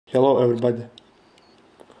Hello everybody.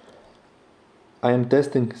 I am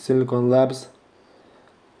testing Silicon Labs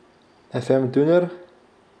FM Tuner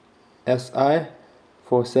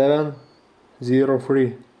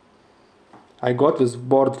Si4703. I got this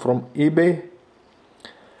board from eBay.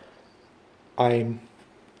 I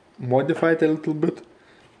modified a little bit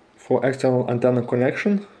for external antenna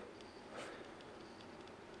connection.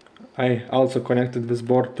 I also connected this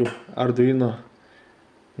board to Arduino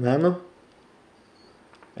Nano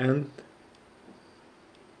and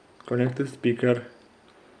connected speaker.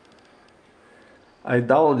 I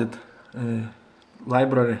downloaded a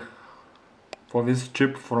library for this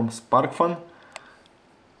chip from SparkFun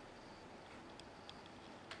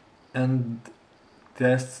and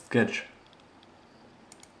test sketch.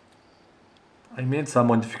 I made some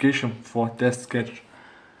modification for test sketch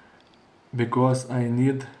because I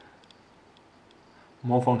need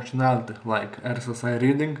more functionality like RSSI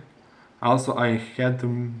reading. Also I had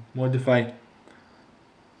to modify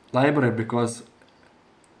library because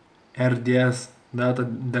RDS data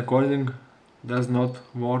decoding does not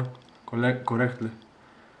work correctly.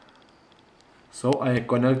 So I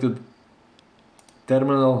connected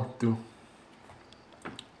terminal to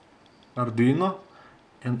Arduino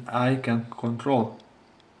and I can control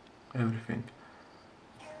everything.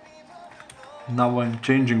 Now I'm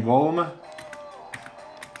changing volume.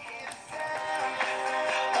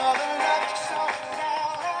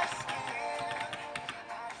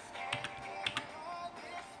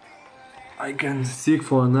 I can seek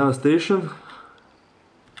for another station.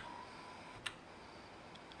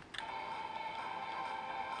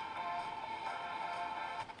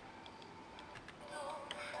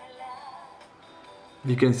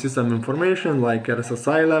 You can see some information like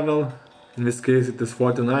RSSI level. In this case it is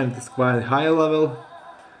 49, it is quite high level.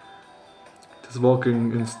 It is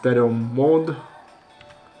working in stereo mode.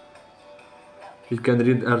 You can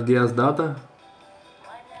read RDS data.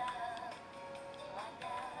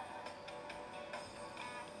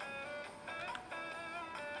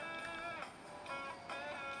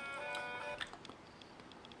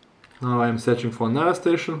 Now I am searching for another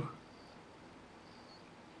station.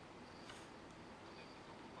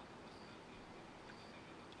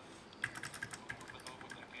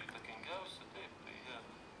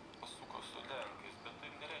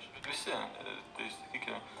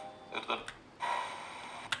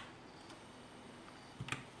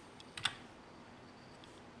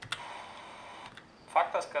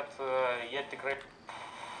 Faktas, kad jie tikrai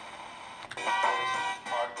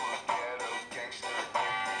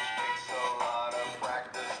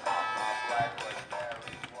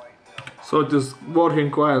So it is working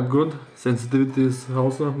quite good, sensitivity is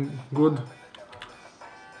also good.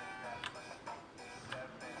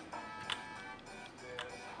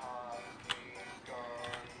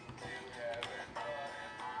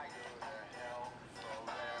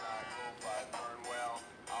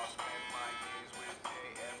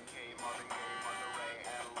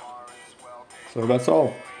 So that's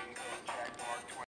all.